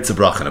be very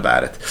tzibrochen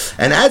about it.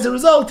 And as a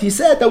result, he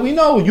said that we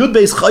know Yud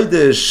Beis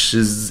Chodesh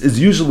is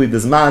usually the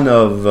Zman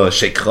of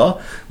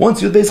Shekha.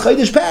 Once Yud Beis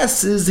Chodesh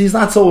passes, he's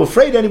not so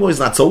afraid anymore, he's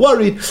not so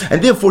worried,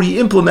 and therefore he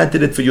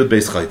implemented it for Yud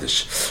Beis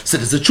Chodesh. So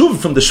there's a tshuva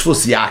from the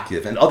Shvus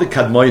Yaakov and other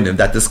Kadmoinim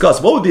that discuss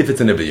what would be if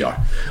it's an Ibiyar?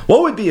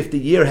 What would be if the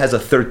year has a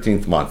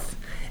 13th month?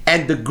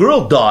 And the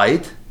girl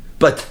died,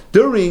 but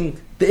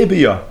during the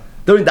Ibiyah,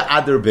 during the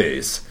Adar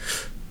Beis,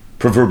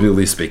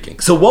 proverbially speaking.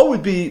 So what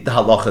would be the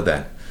halacha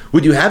then?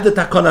 Would you have the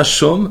Takon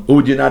Hashum, or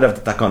would you not have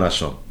the Takon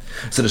Hashum?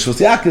 So the Shvus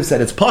Yaakov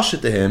said it's pasha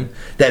to him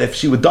that if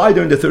she would die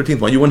during the 13th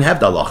month, you wouldn't have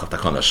the halacha of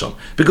Takana Shom.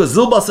 Because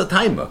Zilbas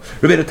Ataima,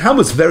 Rabbeinu Tam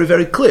was very,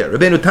 very clear.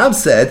 Rabbeinu Tam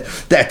said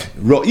that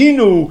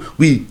Ro'inu,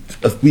 we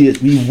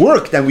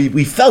worked and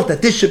we felt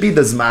that this should be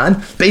the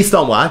Zman, based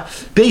on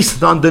what?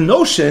 Based on the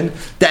notion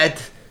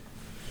that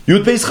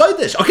Yud Beis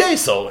Chodesh. Okay,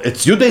 so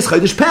it's Yud Beis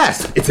Chodesh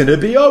past. It's an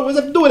Ibiyah, we doesn't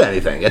have to do with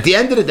anything. At the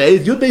end of the day,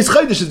 Yud Beis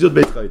Chodesh is Yud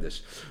Beis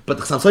Chodesh. But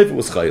the Chassam Sofer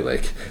was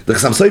chaylik. The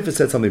Chassam Sofer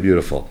said something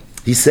beautiful.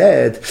 He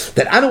said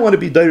that I don't want to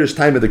be Dairish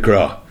time of the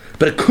Krah,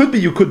 but it could be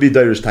you could be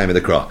Dairish time of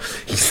the Krah.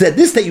 He said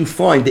this that you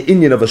find the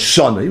Inyan of a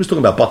Shana. He was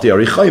talking about Bati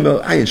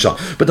Arichayim, Ayin Shah.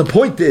 But the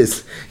point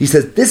is, he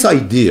says this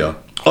idea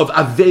of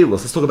Avelos,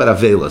 let's talk about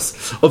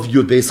Avelos, of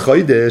Yud Beis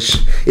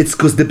Chodesh, it's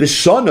because the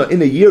Bishana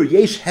in a year,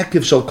 Yesh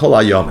Hekif Shal Kol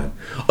HaYamim.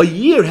 A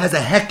year has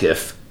a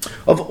Hekif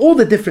of all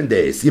the different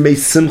days. Yemei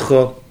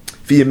Simcha,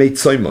 V'yemei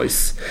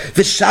Tzoymois,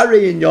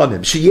 V'sharei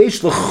Inyanim,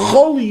 Sheyesh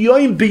L'chol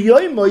Yoim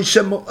B'yoimoi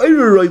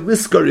Shemo'iroi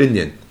Liskar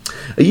Inyan.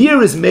 A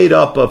year is made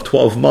up of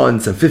 12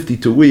 months and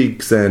 52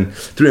 weeks and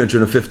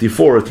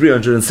 354 or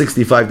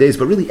 365 days,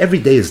 but really every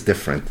day is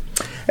different.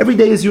 Every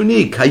day is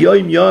unique.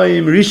 Hayoim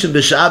Yoim Rishon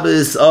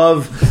B'Shabbos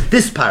of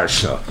this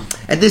parsha,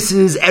 and this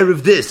is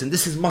Erev this, and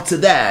this is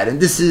Matzah that, and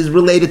this is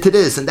related to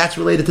this, and that's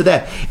related to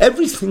that.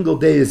 Every single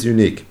day is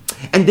unique.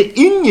 And the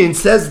Inyan,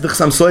 says the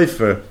Chassam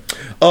Sofer,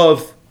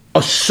 of a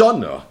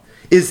Shana,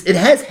 is it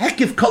has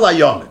Hekif Kol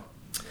HaYamim.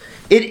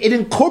 It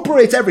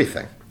incorporates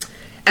everything.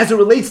 As it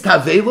relates to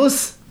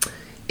Avelos,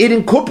 it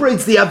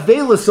incorporates the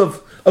Avelos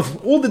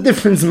of all the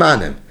different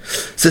Zmanim.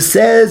 So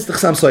says the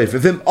Chassam Sofer,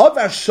 V'im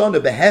Avar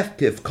Shana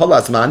Behefkiv Kol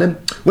HaZmanim,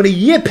 when a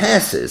year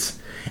passes,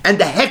 and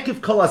the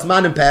Hekif Kol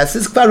HaZmanim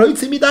passes, Kvar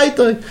Hoitzi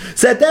Midaitoi.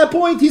 So at that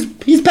point,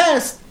 he's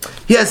passed.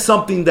 He has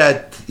something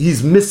that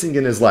he's missing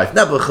in his life.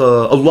 Never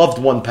a loved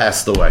one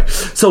passed away.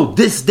 So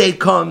this day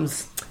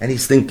comes, and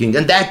he's thinking,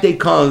 and that day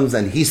comes,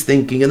 and he's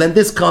thinking, and then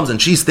this comes,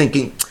 and she's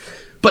thinking.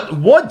 But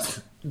what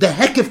the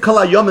Hekif Kol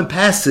HaYamim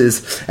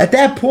passes, at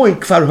that point,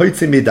 Kvar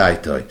Hoitzi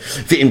Midaitoi.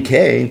 V'im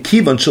kein,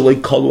 Kivan Shaloi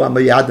Kolu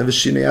Amayadim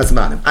V'shinei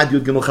Azmanim. Ad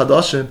Yud Gimel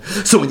Chadashim.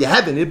 So when you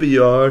have an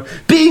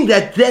Ibiyar, being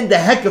that then the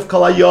Hekif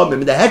Kol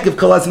HaYamim, the Hekif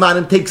Kol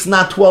HaZmanim takes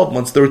not 12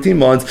 months, 13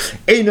 months,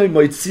 Einoi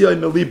Moitziyoi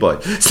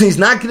Meliboy. So he's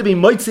not going to be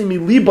Moitzi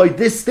Meliboy,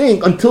 this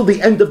thing, until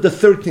the end of the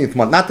 13th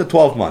month, not the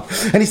 12th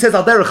month. And he says,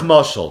 Al Derech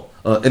Mashal.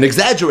 An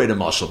exaggerated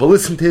mashal, but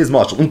listen to his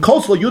mashal. In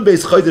Kosla Yud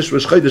Beis Chodesh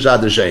Rosh Chodesh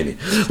Adar Sheni.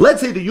 Let's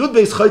say the Yud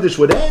Beis Chodesh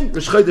would end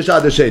Rosh Chodesh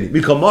Adar Sheni.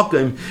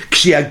 Mikamakim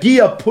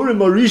Kshiagia Purim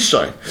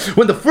Orishain.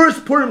 When the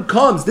first Purim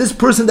comes, this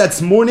person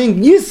that's mourning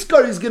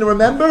Yiskar is going to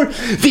remember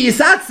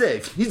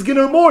V'Yisatzev. He's going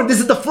to mourn. This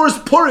is the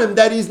first Purim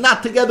that he's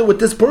not together with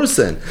this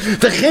person.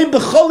 V'Chem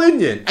B'Chol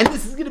Inyan, and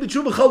this is going to be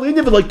true B'Chol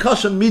Inyan, but like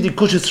Kashan Midi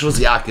Kushis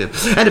Shvus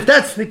Yaakov. And if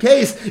that's the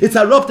case, it's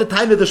Arov the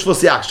time of the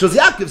Shvus Yaakov. Shvus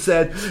Yaakov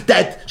said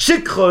that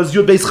Shikha is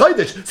Yud Beis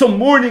Chodesh. So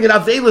mourning and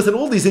Avelis and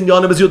all these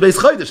inyanim is Yud Beis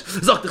Chodesh.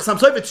 Zok the Chassam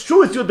Sofer, it's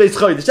true it's Yud Beis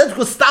Chodesh. That's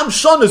because Stam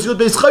Shon is Yud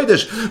Beis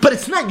Chodesh. But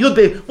it's not Yud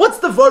Beis. What's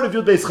the word of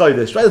Yud Beis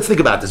Chodesh? Right? Let's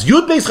think about this.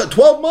 Yud Beis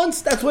 12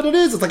 months, that's what it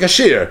is. It's like a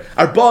shir.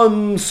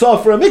 Arbon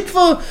saw for a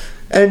mikvah,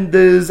 and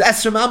there's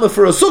Esrim Amma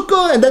for a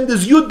sukkah, and then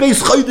there's Yud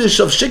Beis Chodesh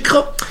of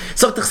Shikha.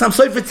 So the Chassam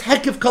Sofer, it's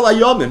Hekif Kol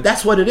HaYamim.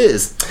 That's what it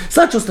is. It's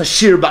not just a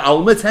shir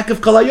ba'alma, it's Hekif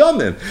Kol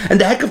HaYamim.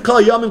 And the Hekif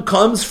Kol HaYamim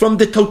comes from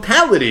the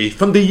totality,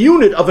 from the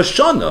unit of a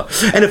Shana.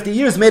 And if the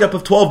year is made up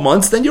of 12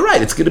 months, then you're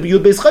right, it's going to be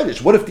Yud Beis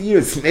Chodesh. What if the year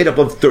is made up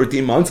of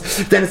 13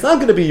 months? Then it's not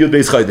going to be Yud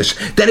Beis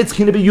Chodesh. Then it's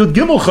going to be Yud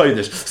Gimel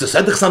Chodesh. So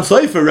said the Chassam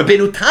Sofer,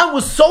 Rabbeinu Tam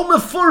was so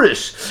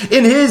mefurish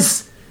in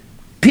his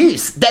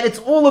piece that it's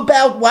all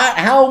about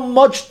how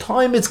much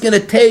time it's going to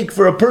take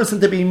for a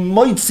person to be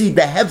moitzi the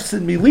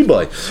hefsid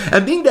miliboy,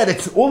 and being that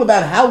it's all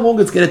about how long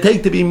it's going to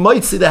take to be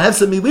moitzi the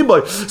hefsid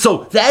miliboy.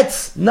 So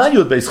that's not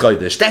Yud Beis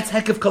Chodesh. That's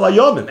Hekif Kol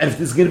HaYamim. And if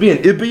there's going to be an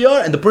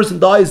Ibiyar and the person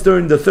dies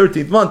during the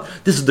 13th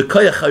month, this is the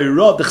Koyach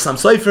HaYirav, the Chassam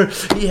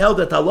Sofer. He held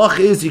that halach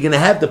is you're going to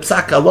have the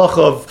psak halach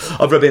of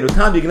Rabbeinu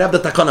Tam. You're going to have the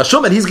Takana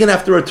Shum, and he's going to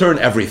have to return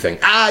everything.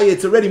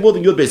 It's already more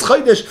than Yud Beis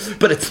Chodesh,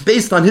 but it's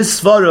based on his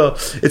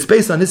svara. It's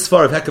based on his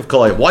svara of Hekif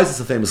Kol HaYamim. Why is this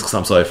a famous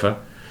Chassam Sofer?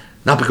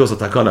 Not because of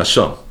Takana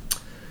Shum,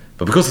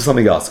 but because of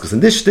something else. Because in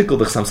this shtickle,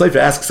 the Chassam Sofer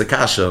asks a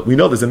kasha. We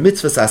know there's a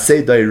mitzvah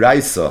saseh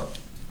d'oraisa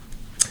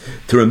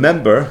to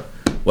remember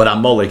what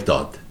Amalek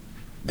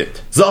did.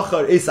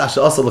 Zachar is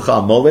asher asa l'cha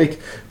Amalek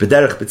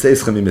b'derech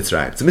b'tzeischem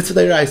mitzrayim. It's a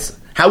mitzvah d'oraisa.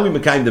 How we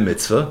mekayim the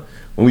mitzvah?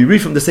 When we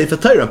read from the Sefer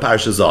Torah and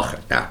Parashat Zachar.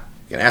 Now,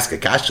 you can ask a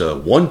kasha,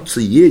 once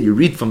a year you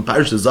read from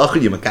Parashat Zachar,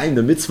 you mekayim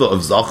the mitzvah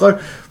of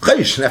Zachar.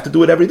 You shouldn't have to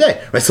do it every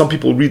day. Right? Some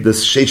people read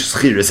this Sheish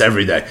Schiris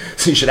every day.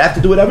 So you should have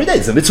to do it every day.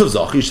 It's a mitzvah of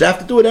Zachar, you should have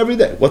to do it every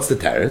day. What's the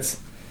teretz?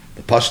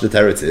 The pashut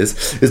teretz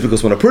is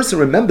because when a person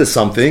remembers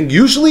something,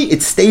 usually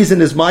it stays in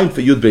his mind for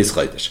Yud Beis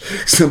Chodesh.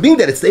 So being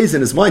that it stays in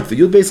his mind for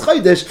Yud Beis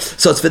Chodesh,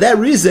 so it's for that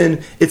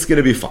reason, it's going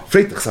to be fun.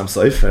 Freit Chassam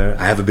Sofer,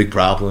 I have a big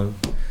problem.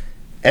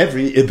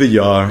 Every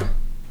Ibiyar,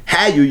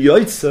 you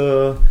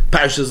yoitza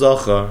Parashat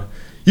Zachar,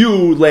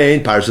 you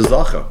lane Parashat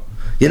Zachar.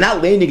 You're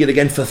not laning it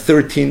again for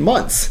 13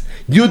 months.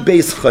 Yud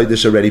Beis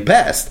Chodesh already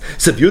passed.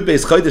 So if Yud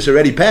Beis Chodesh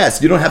already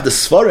passed, you don't have the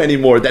Svara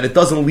anymore, that it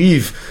doesn't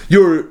leave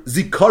your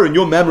Zikar and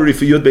your memory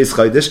for Yud Beis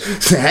Chodesh.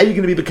 So how are you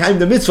going to be B'kayim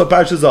the mitzvah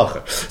Parshas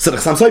Zachar? So the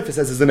Chassam Sofer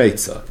says it's an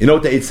Eitzah. You know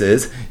what the Eitzah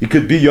is? You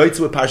could be Yoitz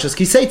with Parshas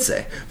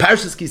Kiseitze.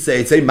 Parshas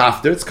Kiseitze,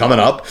 Mafter, it's coming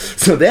up.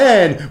 So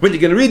then, when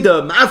you're going to read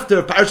the Mafter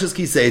of Parshas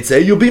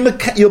Kiseitze, you'll be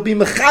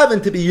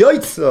Mechaven to be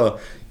Yoitza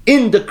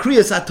in the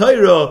Kriyas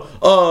HaTorah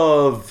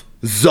of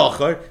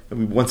Zachar. And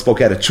we once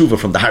spoke out of Tshuva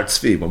from the Har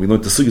Tzvi, when we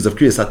learned the sugyas of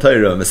Kriyas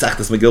HaTorah,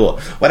 Mesechtes Megillah.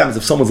 What happens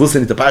if someone's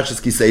listening to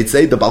Parshas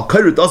Kiseitze, the Baal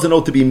Korah doesn't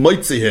know to be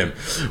moitzi him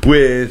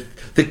with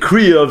the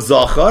Kriya of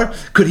Zachar?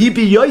 Could he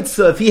be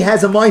Yoitza if he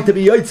has a mind to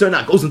be Yoitza or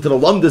not? Goes into the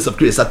Lumdus of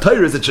Kriyas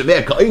HaTorah, is it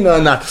Shemeh Ka'ina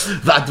and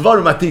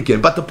V'advar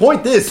Matikin. But the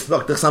point is,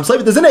 look, the Chassam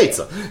Sofer, there's an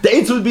Eitzah. The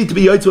Eitzah would be to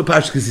be Yoitza with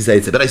Parshas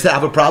Kiseitze. But I still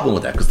have a problem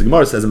with that, because the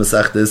Gemara says in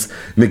Mesechtes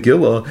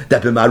Megillah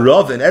that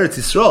b'Marav in Eretz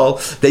Yisrael,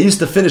 they used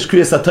to finish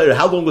Kriyas HaTorah.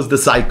 How long was the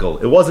cycle?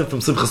 It wasn't from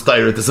Simchas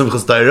Torah to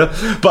Simchas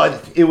Torah,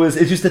 but it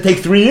used to take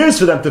 3 years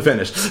for them to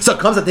finish. So it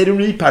comes that they didn't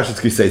read Parshas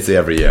Kiseitze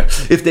every year.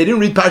 If they didn't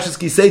read Parshas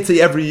Kiseitze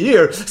every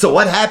year, so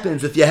what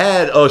happens if you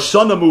had a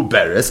Shana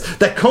Muberes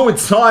that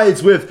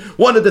coincides with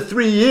one of the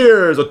 3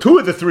 years or 2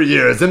 of the 3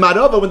 years in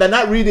Marava when they're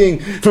not reading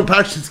from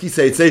Parshas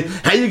Kiseitze?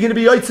 How are you going to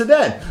be Yoitza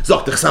then?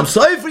 Zok the Chassam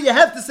Sofer, you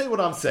have to say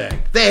what I'm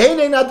saying.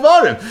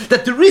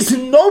 That the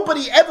reason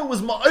nobody ever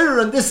was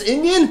ma'ir on this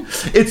Indian,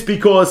 it's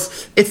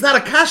because it's not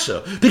a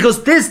kasha.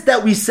 Because this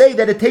that we say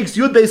that it takes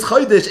Yud Beis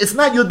Chodesh, it's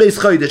not Yud Beis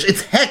Chodesh,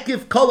 it's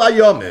Hekiv Kol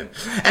Hayomim.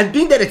 And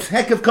being that it's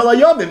Hekiv Kol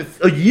Hayomim,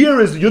 if a year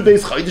is Yud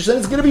Beis Chodesh, then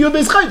it's going to be Yud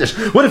Beis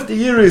Chodesh. What if the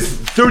year is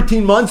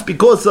 13 months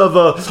because of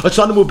a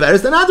Shana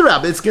Muberes? Then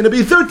Adrab, it's going to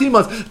be 13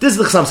 months. This is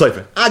the Chassam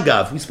Sofer.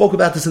 Agav, we spoke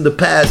about this in the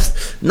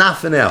past, not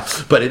for now.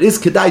 But it is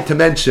kedai to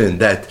mention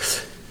that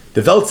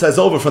the Welt says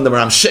over from the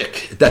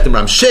Ramshik, that the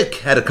Ramshik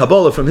had a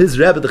Kabbalah from his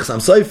Rebbe, the Chassam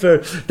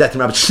Sofer, that the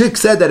Ramshik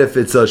said that if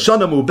it's a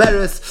Shana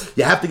Muberes,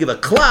 you have to give a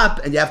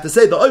clap, and you have to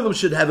say the Olam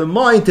should have in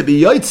mind to be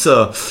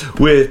Yoitza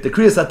with the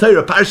Kriyas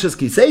HaTorah Parshas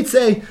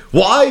Kiseitze.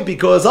 Why?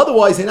 Because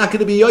otherwise you're not going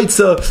to be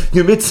Yoitza,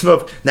 your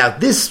mitzvah. Now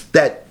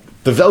that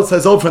the Welt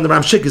says over from the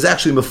Ramshik is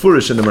actually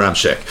Mefurish in the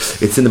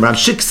Ramshik. It's in the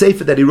Ramshik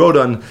Sefer that he wrote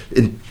on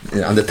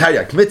the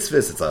Taryag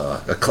Mitzvahs. It's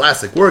a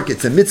classic work.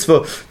 It's a mitzvah,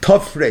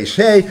 Tov Reish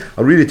Hey.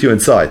 I'll read it to you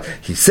inside.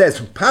 He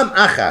says, Pam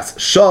Achas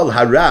Shal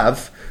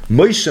Harav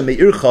Moshe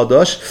Meir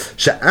Chadash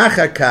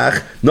she'achar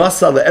kach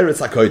nasa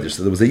le'eretz HaKodesh.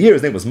 So there was a year,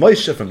 his name was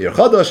Moshe from Ir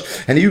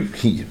Chadash, and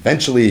he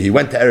eventually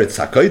went to Eretz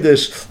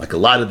HaKodesh, like a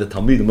lot of the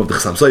Talmidim of the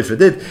Chassam Sofer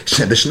did.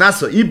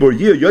 She'b'shnasa ibor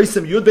yir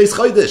yoisem yud beis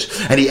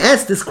chodesh, and he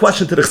asked this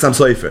question to the Chassam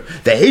Sofer.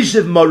 The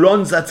Heishiv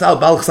Maron Zatzal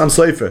Bal Chassam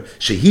Sofer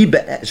shehi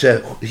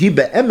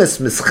be'emes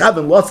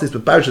mischaven losses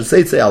be'parshas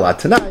Seitzei al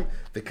Tanai.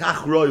 And the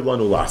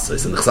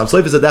Chassam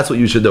Sofer said that's what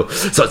you should do.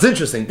 So it's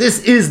interesting.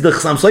 This is the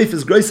Chassam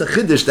Sofer's Greisa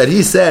Chiddush that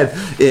he said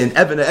in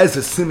Even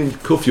HaEzer Simin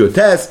Kuf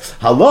Yotes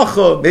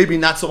Halacha, maybe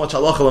not so much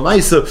Halacha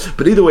L'maisa,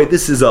 but either way,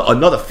 this is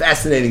another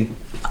fascinating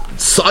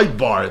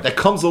sidebar that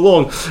comes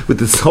along with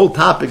this whole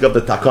topic of the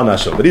Takana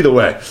show. But either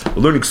way,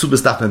 we're learning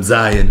Ksubas Daf Mem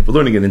Zayin, we're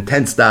learning an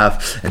intense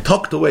daf, and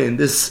tucked away in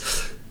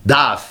this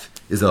daf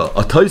is a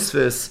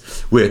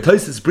Tosfos, where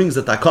Tosfos brings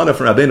a takana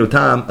from Rabbeinu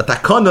Tam, a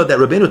takana that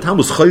Rabbeinu Tam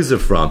was chayzer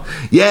from.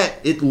 Yet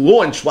it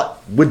launched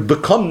what would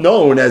become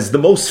known as the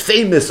most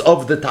famous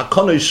of the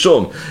takana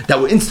shum that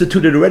were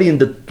instituted already in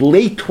the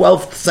late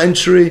 12th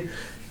century,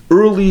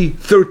 early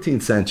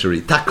 13th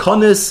century.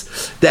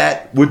 Takanas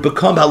that would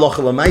become halacha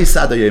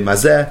l'maisa adayei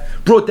mazeh,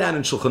 brought down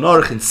in Shulchan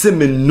Aruch in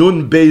Simin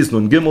Nun Beis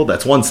Nun Gimel.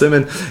 That's one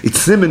Simin. It's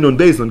Simin Nun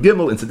Beis Nun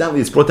Gimel.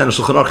 Incidentally, it's brought down in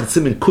Shulchan Aruch in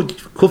Simin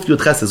Kuf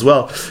Yud Ches as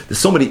well. There's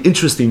so many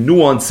interesting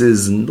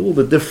nuances and all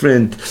the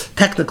different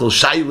technical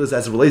shaylas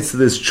as it relates to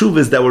this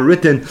tshuvas that were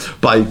written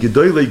by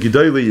Gedolei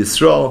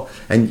Yisrael.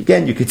 And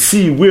again, you could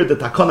see where the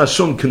Takana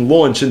Shum can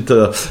launch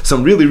into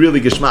some really, really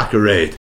geshmak array.